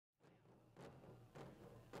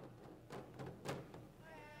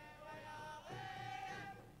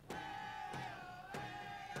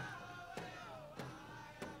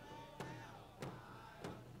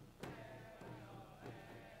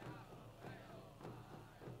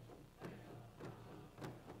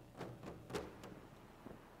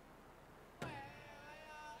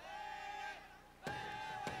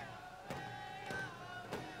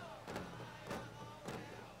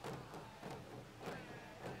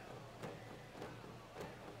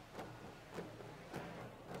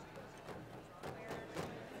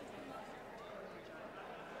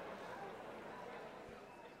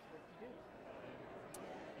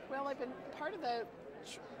I've been part of the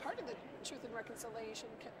Truth and Reconciliation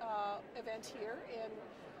event here in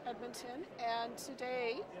Edmonton, and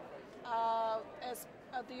today, as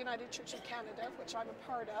the United Church of Canada, which I'm a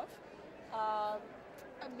part of, I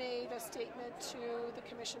made a statement to the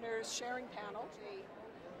Commissioners' sharing panel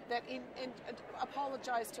that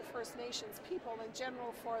apologized to First Nations people in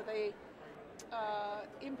general for the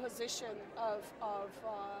imposition of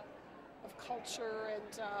culture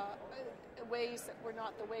and ways that were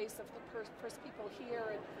not the ways of the First people here.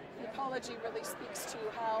 And the apology really speaks to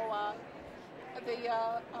how the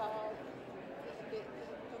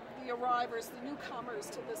arrivals, the newcomers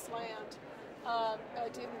to this land,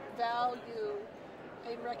 didn't value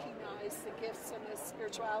and recognize the gifts and the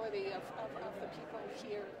spirituality of the people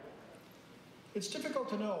here. It's difficult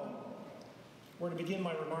to know where to begin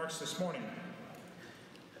my remarks this morning.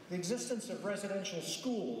 The existence of residential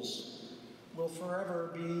schools will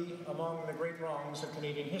forever be among the great wrongs of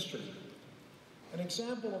Canadian history. An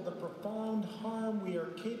example of the profound harm we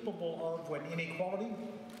are capable of when inequality,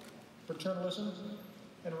 paternalism,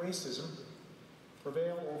 and racism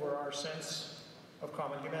prevail over our sense of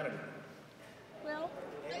common humanity. Well,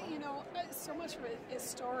 you know, so much of it is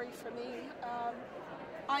story for me.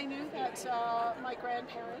 I knew that my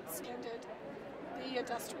grandparents attended the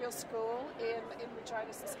industrial school in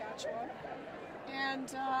Regina, Saskatchewan,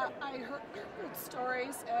 and I heard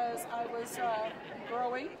stories as I was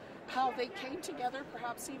growing, how they came together,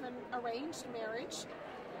 perhaps even arranged marriage.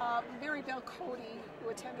 Mary Bell Cody, who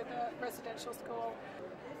attended the residential school,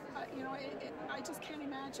 you know, I just can't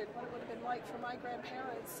imagine what it would have been like for my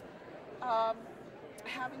grandparents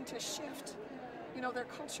having to shift, you know, their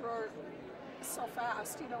culture so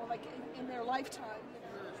fast, you know, like in their lifetime.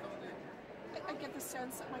 I get the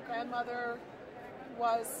sense that my grandmother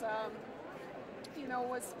was, you know,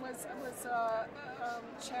 was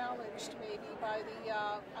challenged maybe by the,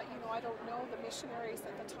 you know, I don't know, the missionaries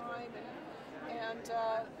at the time, and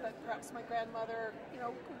that perhaps my grandmother, you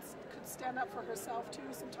know, could stand up for herself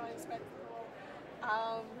too sometimes, but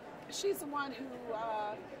she's the one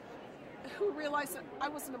who realized that I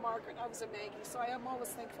wasn't a Margaret, I was a Maggie. So I am always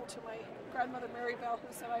thankful to my grandmother Mary Bell,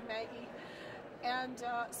 who said I'm Maggie. And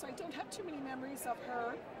so I don't have too many memories of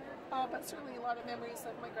her, but certainly a lot of memories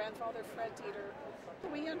of my grandfather, Fred Deiter.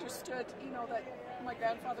 We understood, you know, that my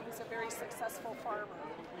grandfather was a very successful farmer,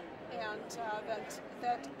 and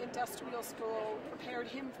that industrial school prepared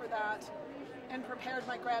him for that, and prepared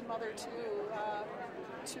my grandmother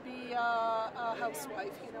to be a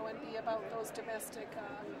housewife, you know, and be about those domestic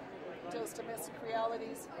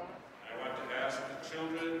realities. I want to ask the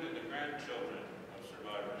children and the grandchildren of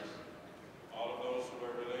survivors, all of those who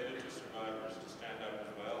are related to survivors, to stand up as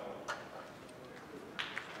well.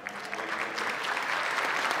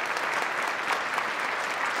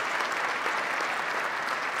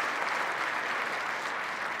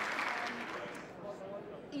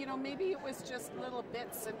 You know, maybe it was just little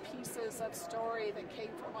bits and pieces of story that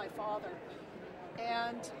came from my father,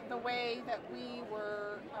 and the way that we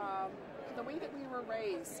were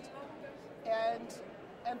raised, and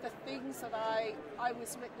the things that I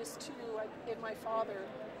was witness to in my father.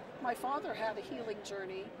 My father had a healing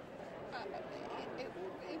journey. It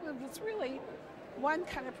was really one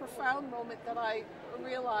kind of profound moment that I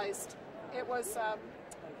realized. It was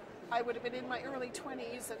I would have been in my early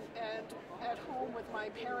 20s and at home with my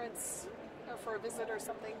parents for a visit or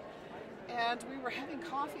something, and we were having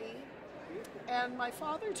coffee, and my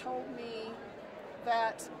father told me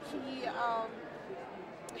that he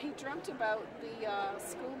dreamt about the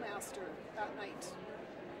schoolmaster that night,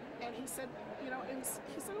 and he said, you know, it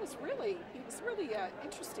was really an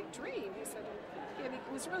interesting dream. He said, and it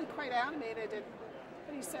was really quite animated, and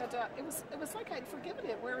he said it was like I'd forgiven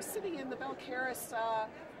him. We were sitting in the Belcaris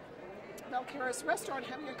restaurant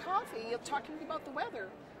having a coffee, talking about the weather.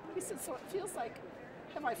 He said, so it feels like,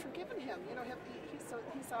 have I forgiven him? You know, he said,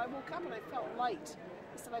 I woke up and I felt light.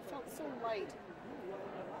 He said, I felt so light.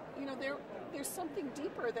 You know, there's something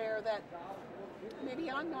deeper there that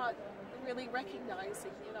maybe I'm not really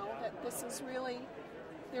recognizing, you know, that this is really,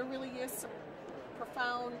 there really is some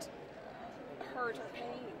profound hurt or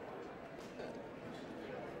pain.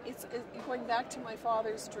 It's going back to my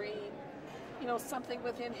father's dream, you know, something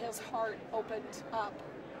within his heart opened up,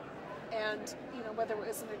 and, you know, whether it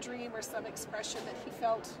was in a dream or some expression, that he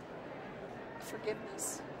felt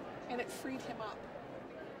forgiveness, and it freed him up.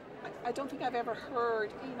 I don't think I've ever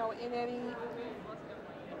heard, you know, in any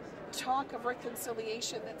talk of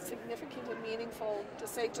reconciliation that's significant and meaningful to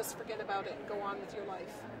say just forget about it and go on with your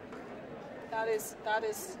life. That is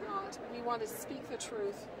not. We want to speak the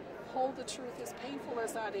truth, hold the truth, as painful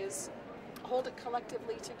as that is, hold it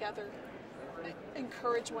collectively together.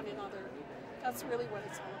 encourage one another. That's really what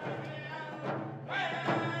it's all about.